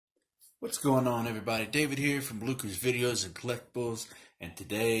What's going on, everybody? David here from Bluckers Videos and Collectables, and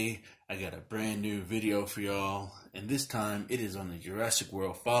today I got a brand new video for y'all, and this time it is on the Jurassic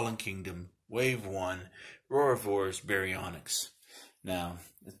World Fallen Kingdom Wave 1 Roarivores Baryonyx. Now,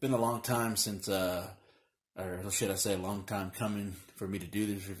 it's been a long time since, or should I say a long time coming for me to do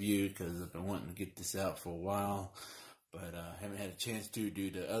this review, because I've been wanting to get this out for a while, but haven't had a chance to due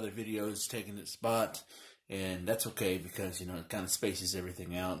to other videos taking its spot. And that's okay because, it kind of spaces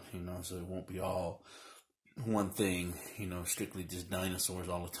everything out, so it won't be all one thing, strictly just dinosaurs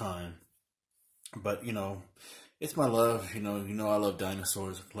all the time. But, it's my love, I love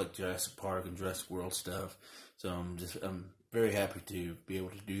dinosaurs, I collect Jurassic Park and Jurassic World stuff. So I'm very happy to be able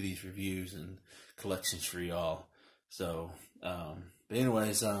to do these reviews and collections for y'all. So, but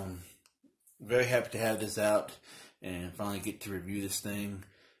anyways, very happy to have this out and finally get to review this thing,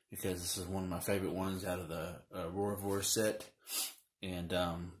 because this is one of my favorite ones out of the Roarivores set. And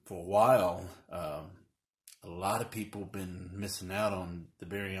for a while, a lot of people have been missing out on the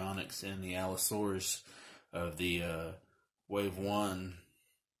Baryonyx and the Allosaurus of the Wave 1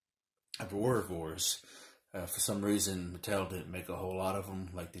 of Roarivores. For some reason, Mattel didn't make a whole lot of them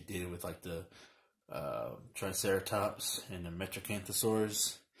like they did with like the Triceratops and the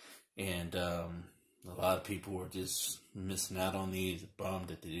Metracanthosaurus. And a lot of people were just missing out on these, bummed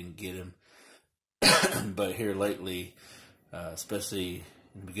that they didn't get them. But here lately, especially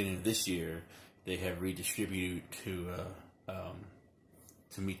in the beginning of this year, they have redistributed to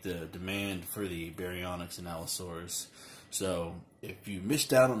meet the demand for the Baryonyx and Allosaurus. So if you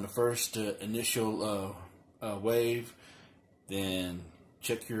missed out on the first initial wave, then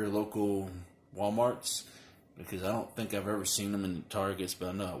check your local Walmarts, because I don't think I've ever seen them in the Targets, but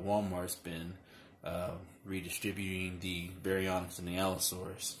I know that Walmart's been redistributing the Baryonyx and the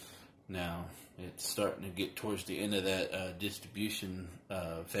Allosaurus. Now, it's starting to get towards the end of that distribution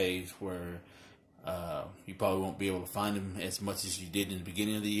phase where you probably won't be able to find them as much as you did in the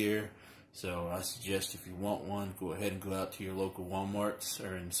beginning of the year. So I suggest if you want one, go ahead and go out to your local Walmarts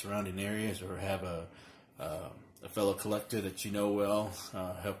or in surrounding areas, or have a fellow collector that you know well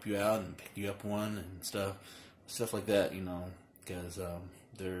help you out and pick you up one and stuff like that, because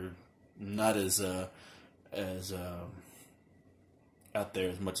they're not as out there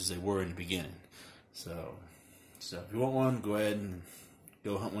as much as they were in the beginning. So if you want one, go ahead and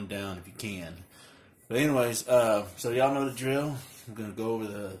go hunt one down if you can. But anyways, so y'all know the drill. I'm gonna go over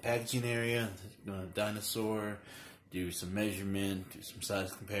the packaging area, gonna dinosaur, do some measurement, do some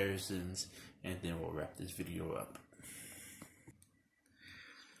size comparisons, and then we'll wrap this video up.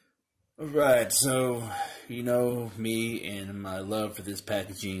 Alright, so me and my love for this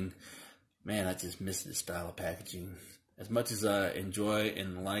packaging. Man, I just miss this style of packaging. As much as I enjoy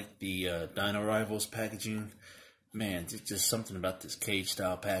and like the Dino Rivals packaging, man, it's just something about this cage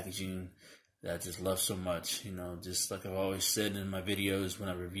style packaging that I just love so much. Just like I've always said in my videos when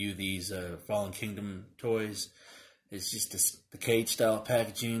I review these Fallen Kingdom toys, it's just the cage style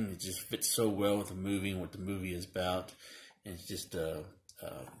packaging. It just fits so well with the movie and what the movie is about. And it's just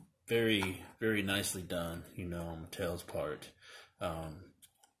very, very nicely done, on Mattel's part.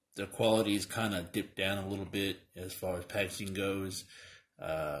 The quality is kind of dipped down a little bit as far as packaging goes.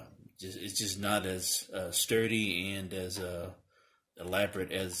 It's just not as sturdy and as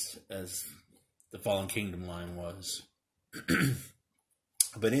elaborate as the Fallen Kingdom line was.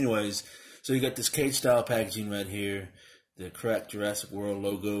 But anyways, so you got this cage style packaging right here, the cracked Jurassic World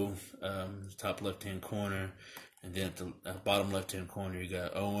logo, top left hand corner, and then at the bottom left hand corner you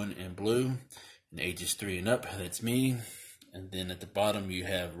got Owen and Blue, and ages 3 and up. That's me. And then at the bottom you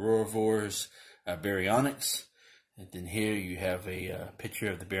have Roarivores Baryonyx. And then here you have a picture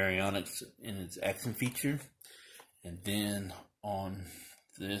of the Baryonyx in its action feature. And then on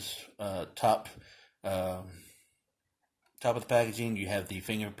this top of the packaging you have the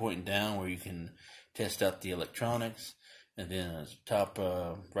finger pointing down where you can test out the electronics. And then at the top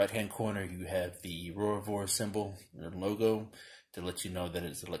right hand corner you have the Roarivore symbol or logo to let you know that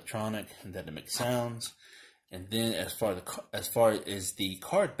it's electronic and that it makes sounds. And then as far as the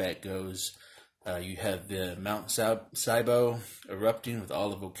card back goes, you have the Mount Sibo erupting with all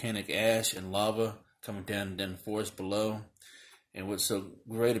the volcanic ash and lava coming down the forest below. And what's so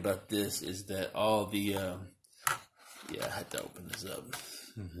great about this is that all the yeah, I had to open this up.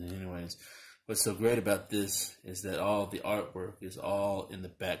 Anyways, what's so great about this is that all the artwork is all in the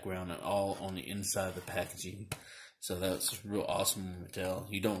background and all on the inside of the packaging. So that's real awesome, Mattel.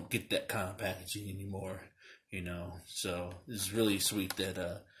 You don't get that kind of packaging anymore. So it's really sweet that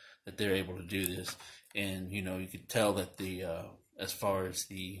that they're able to do this. And you could tell that the as far as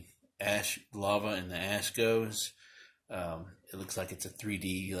the ash, lava and the ash goes, It looks like it's a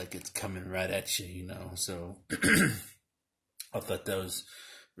 3D, like it's coming right at you, you know. So I thought that was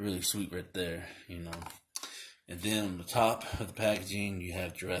really sweet right there, you know. And then on the top of the packaging, you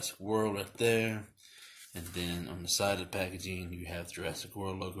have Jurassic World right there. And then on the side of the packaging, you have Jurassic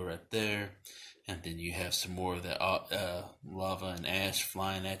World logo right there. And then you have some more of that lava and ash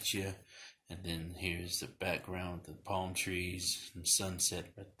flying at you. And then here's the background with the palm trees and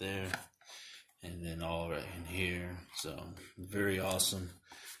sunset right there. And then all right in here. So very awesome.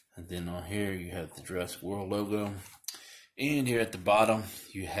 And then on here, you have the Jurassic World logo. And here at the bottom,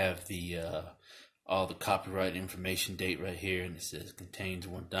 you have the all the copyright information date right here. And it says contains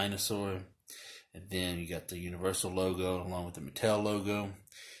one dinosaur. And then you got the Universal logo along with the Mattel logo.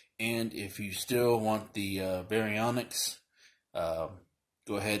 And if you still want the Baryonyx, go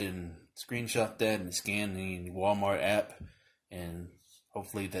ahead and screenshot that and scan the Walmart app. And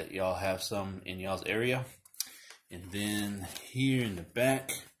hopefully that y'all have some in y'all's area. And then here in the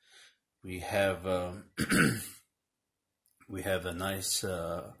back, we have we have a nice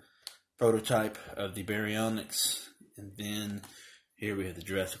prototype of the Baryonyx. And then here we have the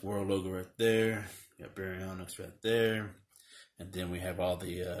Jurassic World logo right there. We got Baryonyx right there. And then we have all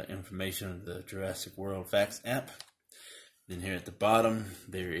the information of the Jurassic World Facts app. Then here at the bottom,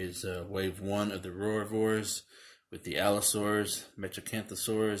 there is wave 1 of the Roarivores with the Allosaurus,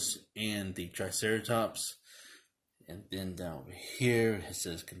 Metrocanthosaurus, and the Triceratops. And then down over here, it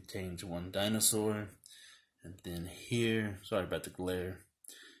says contains one dinosaur. And then here, sorry about the glare,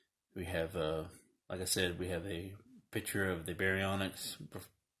 we have, like I said, we have a picture of the Baryonyx,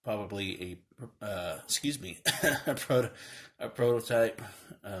 probably a, a prototype.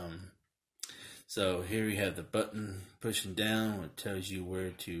 So here we have the button pushing down, which tells you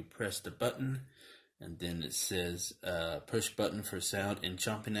where to press the button. And then it says push button for sound and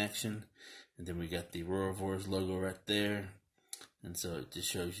chomping action. And then we got the Roarivores logo right there. And so it just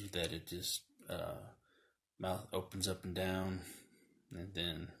shows you that it just mouth opens up and down and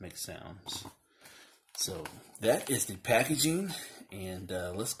then makes sounds. So that is the packaging, and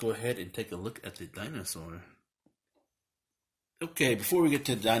let's go ahead and take a look at the dinosaur. Okay, before we get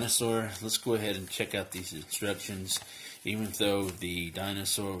to the dinosaur, let's go ahead and check out these instructions. Even though the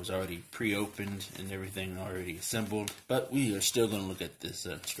dinosaur was already pre-opened and everything already assembled, but we are still going to look at this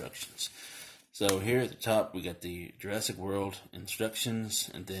instructions. So here at the top, we got the Jurassic World instructions,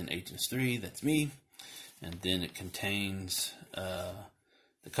 and then Agents 3, that's me. And then it contains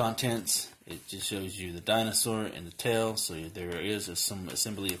the contents. It just shows you the dinosaur and the tail, so there is some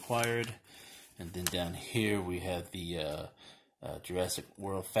assembly acquired. And then down here we have the Jurassic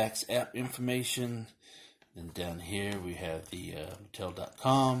World Facts app information. Then down here we have the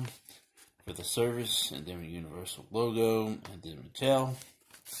Mattel.com for the service, and then the Universal logo, and then Mattel.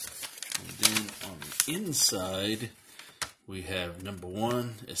 And then on the inside we have number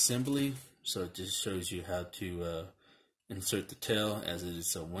 1, assembly. So it just shows you how to insert the tail, as it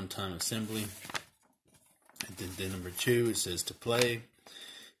is a one-time assembly. And then number 2, it says to play.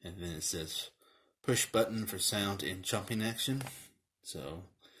 And then it says push button for sound and chomping action. So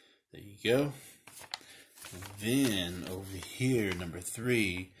there you go. And then over here, number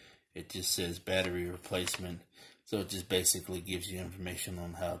 3, it just says battery replacement. So it just basically gives you information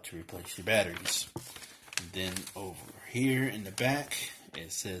on how to replace your batteries. And then over here in the back,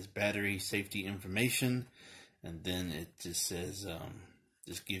 it says battery safety information. And then it just says,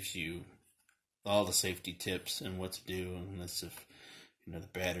 just gives you all the safety tips and what to do unless if, you know, the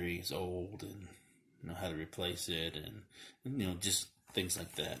battery is old, and you know how to replace it, and you know, just things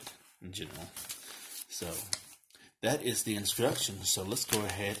like that in general. So that is the instructions. So let's go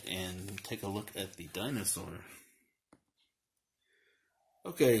ahead and take a look at the dinosaur.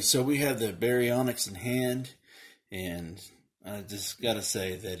 Okay, so we have the Baryonyx in hand, and I just gotta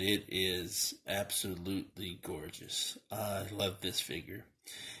say that it is absolutely gorgeous. I love this figure,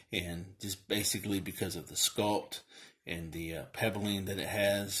 and just basically because of the sculpt and the pebbling that it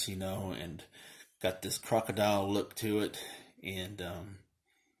has, you know, and got this crocodile look to it. And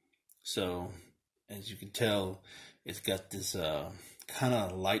so as you can tell, it's got this kind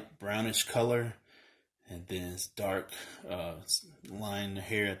of light brownish color, and then it's dark line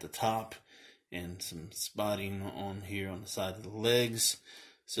here at the top, and some spotting on here on the side of the legs.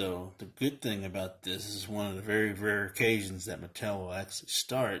 So the good thing about this is one of the very rare occasions that Mattel will actually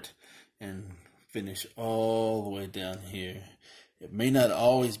start and finish all the way down here. It may not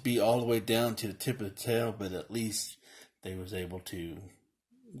always be all the way down to the tip of the tail, but at least they was able to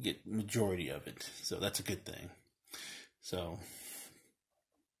get majority of it. So that's a good thing. So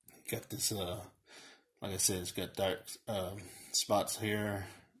got this, like I said, it's got dark spots here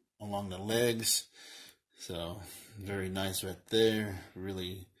along the legs. So very nice right there.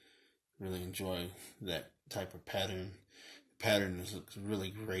 Really enjoy that type of pattern. The pattern looks really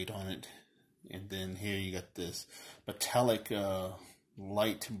great on it. And then here you got this metallic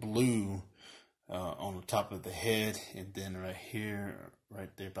light blue on the top of the head, and then right here, right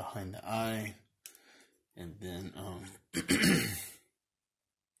there behind the eye, and then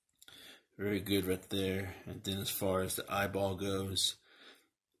very good right there. And then as far as the eyeball goes,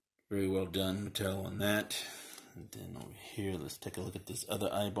 very well done, Mattel, on that. And then over here, let's take a look at this other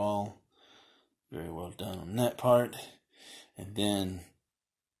eyeball. Very well done on that part. And then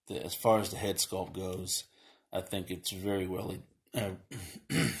as far as the head sculpt goes, I think it's very well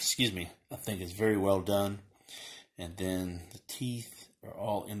excuse me, I think it's very well done. And then the teeth are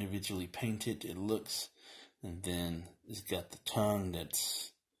all individually painted, it looks. And then it's got the tongue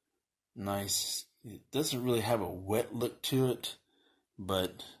that's nice. It doesn't really have a wet look to it,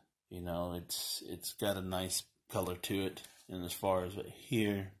 but you know, it's got a nice color to it. And as far as right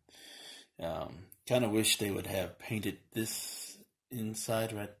here, kind of wish they would have painted this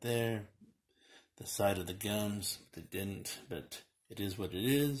inside right there, the side of the gums. They didn't, but it is what it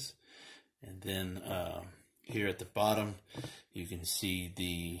is. And then here at the bottom, you can see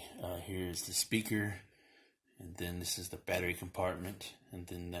the here's the speaker, and then this is the battery compartment, and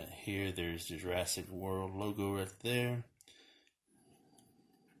then here there's the Jurassic World logo right there.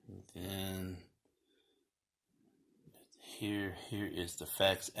 And then here is the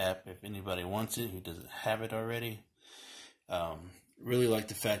fax app if anybody wants it who doesn't have it already. Really like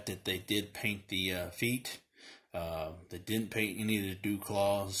the fact that they did paint the feet. They didn't paint any of the dew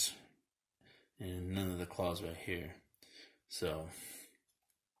claws, and none of the claws right here. So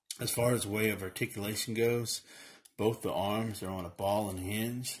as far as way of articulation goes, both the arms are on a ball and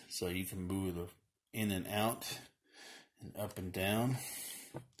hinge, so you can move them in and out, and up and down,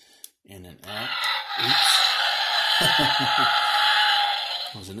 in and out. Oops.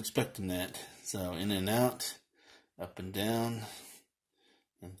 Wasn't expecting that. So in and out, up and down.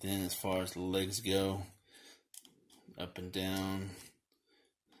 And then as far as the legs go, up and down.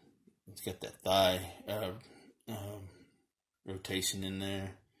 It's got that thigh rotation in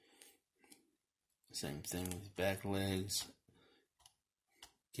there. Same thing with back legs.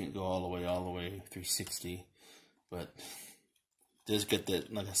 Can't go all the way 360, but does get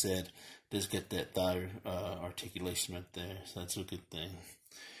that, like I said, does get that thigh articulation right there, so that's a good thing.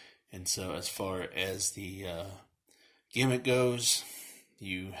 And so as far as the gimmick goes,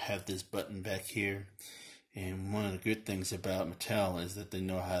 you have this button back here, and one of the good things about Mattel is that they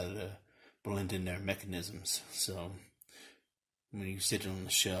know how to blend in their mechanisms. So when you sit it on the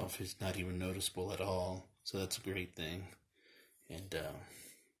shelf, it's not even noticeable at all. So that's a great thing, and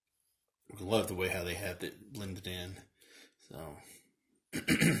I love the way how they have it blended in. So,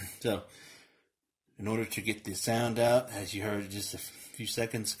 so in order to get the sound out, as you heard just a few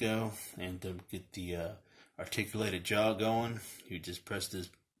seconds ago, and to get the articulated jaw going, you just press this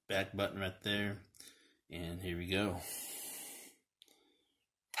back button right there, and here we go.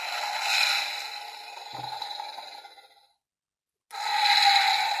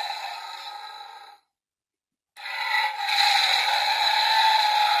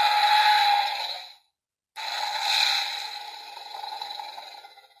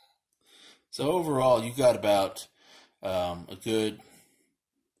 So overall, you got about a good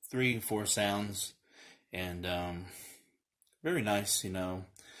 3-4 sounds, and very nice, you know.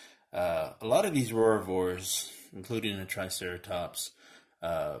 A lot of these Roarivores, including the Triceratops,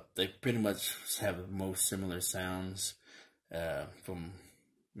 they pretty much have the most similar sounds from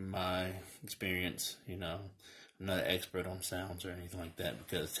my experience. You know, I'm not an expert on sounds or anything like that,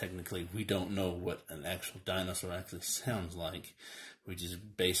 because technically we don't know what an actual dinosaur actually sounds like. We're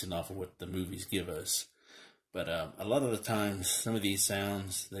just basing off of what the movies give us. But a lot of the times, some of these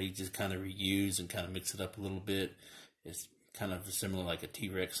sounds, they just kind of reuse and kind of mix it up a little bit. It's kind of similar like a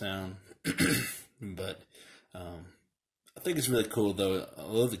T-Rex sound. But I think it's really cool, though. I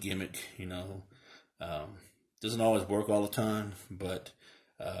love the gimmick, you know. Doesn't always work all the time, but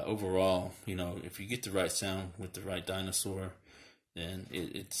overall, you know, if you get the right sound with the right dinosaur, then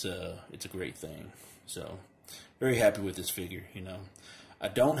it's a great thing. So very happy with this figure, you know. I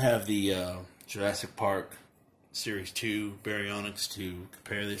don't have the Jurassic Park Series 2 Baryonyx to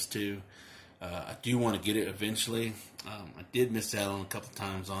compare this to. I do want to get it eventually. I did miss out on a couple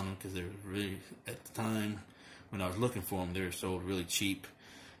times on them because they were really, at the time when I was looking for them, they were sold really cheap.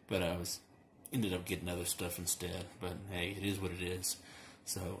 But I ended up getting other stuff instead. But hey, it is what it is.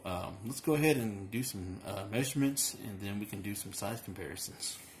 So let's go ahead and do some measurements, and then we can do some size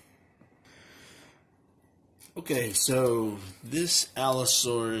comparisons. Okay, so this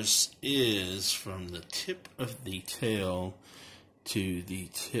Allosaurus is from the tip of the tail to the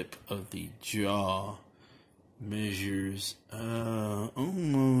tip of the jaw. Measures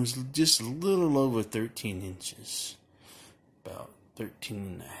almost just a little over 13 inches, about 13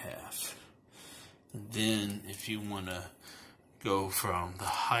 and a half. And then if you want to go from the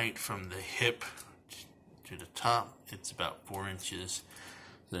height from the hip to the top, it's about 4 inches.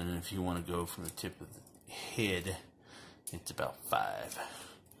 Then if you want to go from the tip of the head, it's about 5.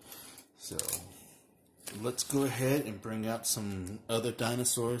 So let's go ahead and bring out some other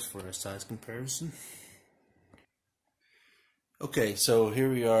dinosaurs for a size comparison. Okay, so here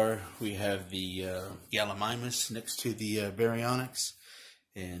we are. We have the Gallimimus next to the Baryonyx,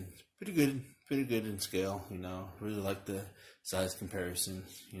 and pretty good in scale. You know, really like the size comparison.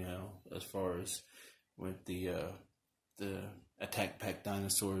 You know, as far as with the attack pack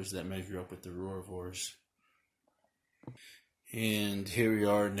dinosaurs that measure up with the Roarivores. And here we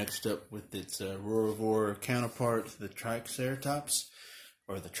are next up with its Roarivore counterpart, the Triceratops,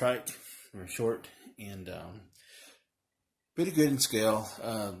 or the Trike for short, and pretty good in scale.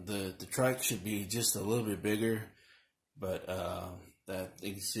 The Trike should be just a little bit bigger, but that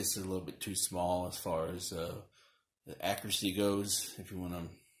it's just a little bit too small as far as the accuracy goes, if you want to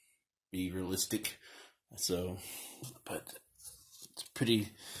be realistic. So, but it's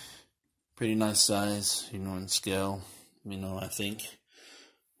pretty nice size, you know, in scale. You know, I think.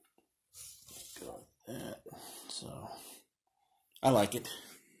 Go like that. So, I like it.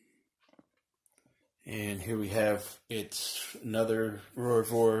 And here we have its another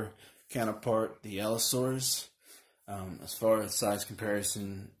Roarivore counterpart, the Allosaurus. As far as size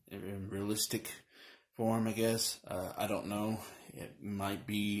comparison in realistic form, I guess, I don't know. It might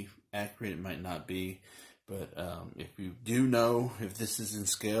be accurate, it might not be. But if you do know if this is in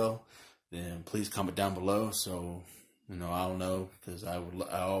scale, then please comment down below so you know I'll know, because I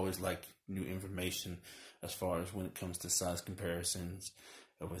always like new information as far as when it comes to size comparisons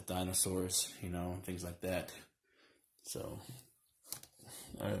with dinosaurs, you know, things like that. So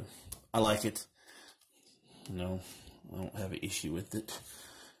I like it. You know, I don't have an issue with it.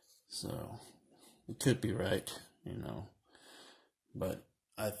 So it could be right, you know, but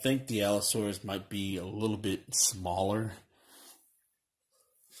I think the Allosaurus might be a little bit smaller,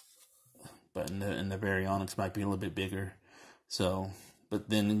 but in the Baryonyx might be a little bit bigger. So, but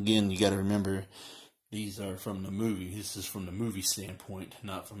then again, you got to remember these are from the movie. This is from the movie standpoint,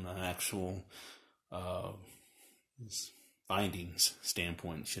 not from the actual findings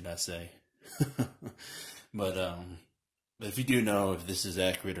standpoint, should I say? But if you do know if this is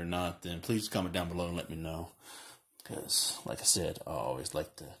accurate or not, then please comment down below and let me know. Because, like I said, I always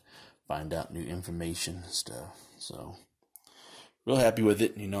like to find out new information and stuff. So, real happy with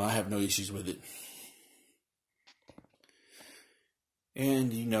it. You know, I have no issues with it.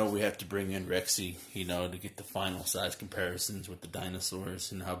 And, you know, we have to bring in Rexy, you know, to get the final size comparisons with the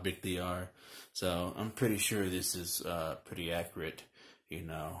dinosaurs and how big they are. So, I'm pretty sure this is pretty accurate, you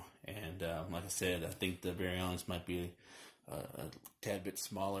know. And, like I said, I think the Baryonyx might be a tad bit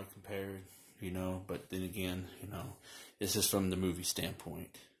smaller compared, you know. But then again, you know, this is from the movie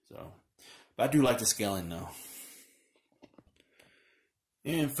standpoint. So, but I do like the scaling, though.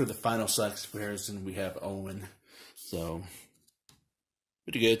 And for the final size comparison, we have Owen. So,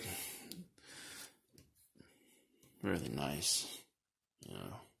 pretty good. Really nice. You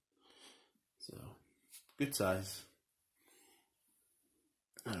know. So, good size.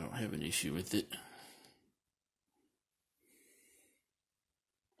 I don't have an issue with it.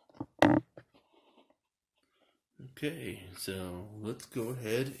 Okay, so let's go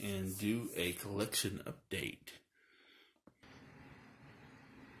ahead and do a collection update.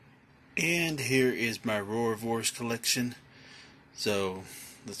 And here is my Roarivores collection. So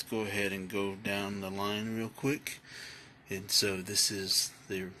let's go ahead and go down the line real quick. And so this is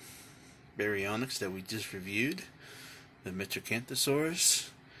the Baryonyx that we just reviewed, the Metracanthosaurus.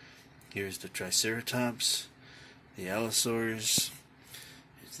 Here's the Triceratops, the Allosaurus,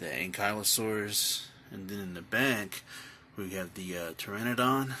 it's the Ankylosaurus, and then in the back we have the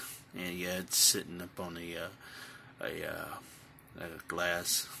Pteranodon, and yeah, it's sitting up on a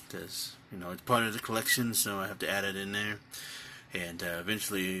glass because, you know, it's part of the collection, so I have to add it in there. And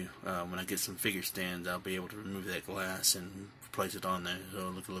eventually, when I get some figure stands, I'll be able to remove that glass and place it on there so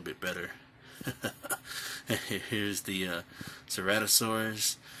it'll look a little bit better. Here's the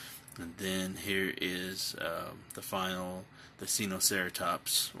Ceratosaurus, and then here is the final, the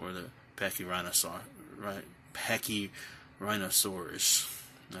Sinoceratops, or the Pachyrhinosaurus.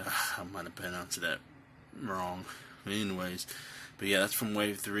 I might have pronounced that wrong, Anyways, but yeah, that's from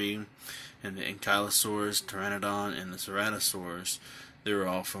Wave 3. And the Ankylosaurus, Pteranodon, and the Ceratosaurus, they're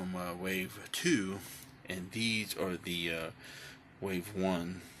all from Wave 2. And these are the Wave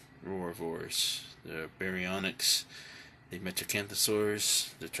 1 Roarivores. The Baryonyx, the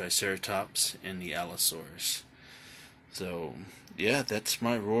Metacanthosaurus, the Triceratops, and the Allosaurus. So, yeah, that's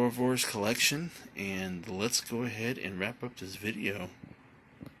my Roarivores collection. And let's go ahead and wrap up this video.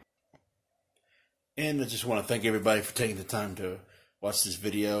 And I just want to thank everybody for taking the time to watch this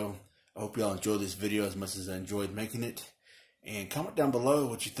video. I hope y'all enjoyed this video as much as I enjoyed making it. And comment down below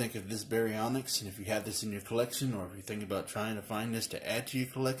what you think of this Baryonyx, and if you have this in your collection, or if you're thinking about trying to find this to add to your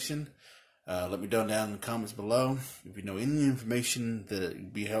collection. Let me know down in the comments below. If you know any information that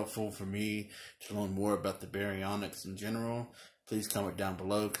would be helpful for me to learn more about the Baryonyx in general, please comment down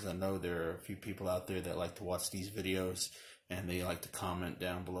below, because I know there are a few people out there that like to watch these videos, and they like to comment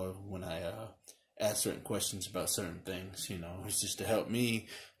down below when I ask certain questions about certain things. You know, it's just to help me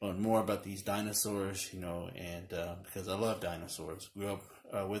learn more about these dinosaurs, you know, and because I love dinosaurs. Grew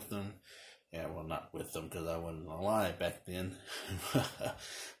up with them. Yeah, well, not with them, because I wasn't alive back then.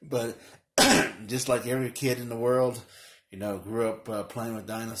 But just like every kid in the world, you know, grew up playing with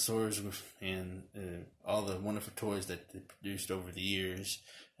dinosaurs and all the wonderful toys that they produced over the years,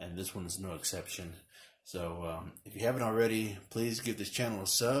 and this one is no exception. So if you haven't already, please give this channel a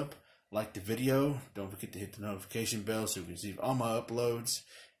sub. Like the video, don't forget to hit the notification bell so you can receive all my uploads.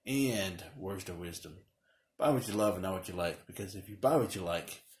 And words of wisdom: buy what you love and not what you like, because if you buy what you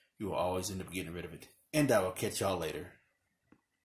like, you will always end up getting rid of it. And I will catch y'all later.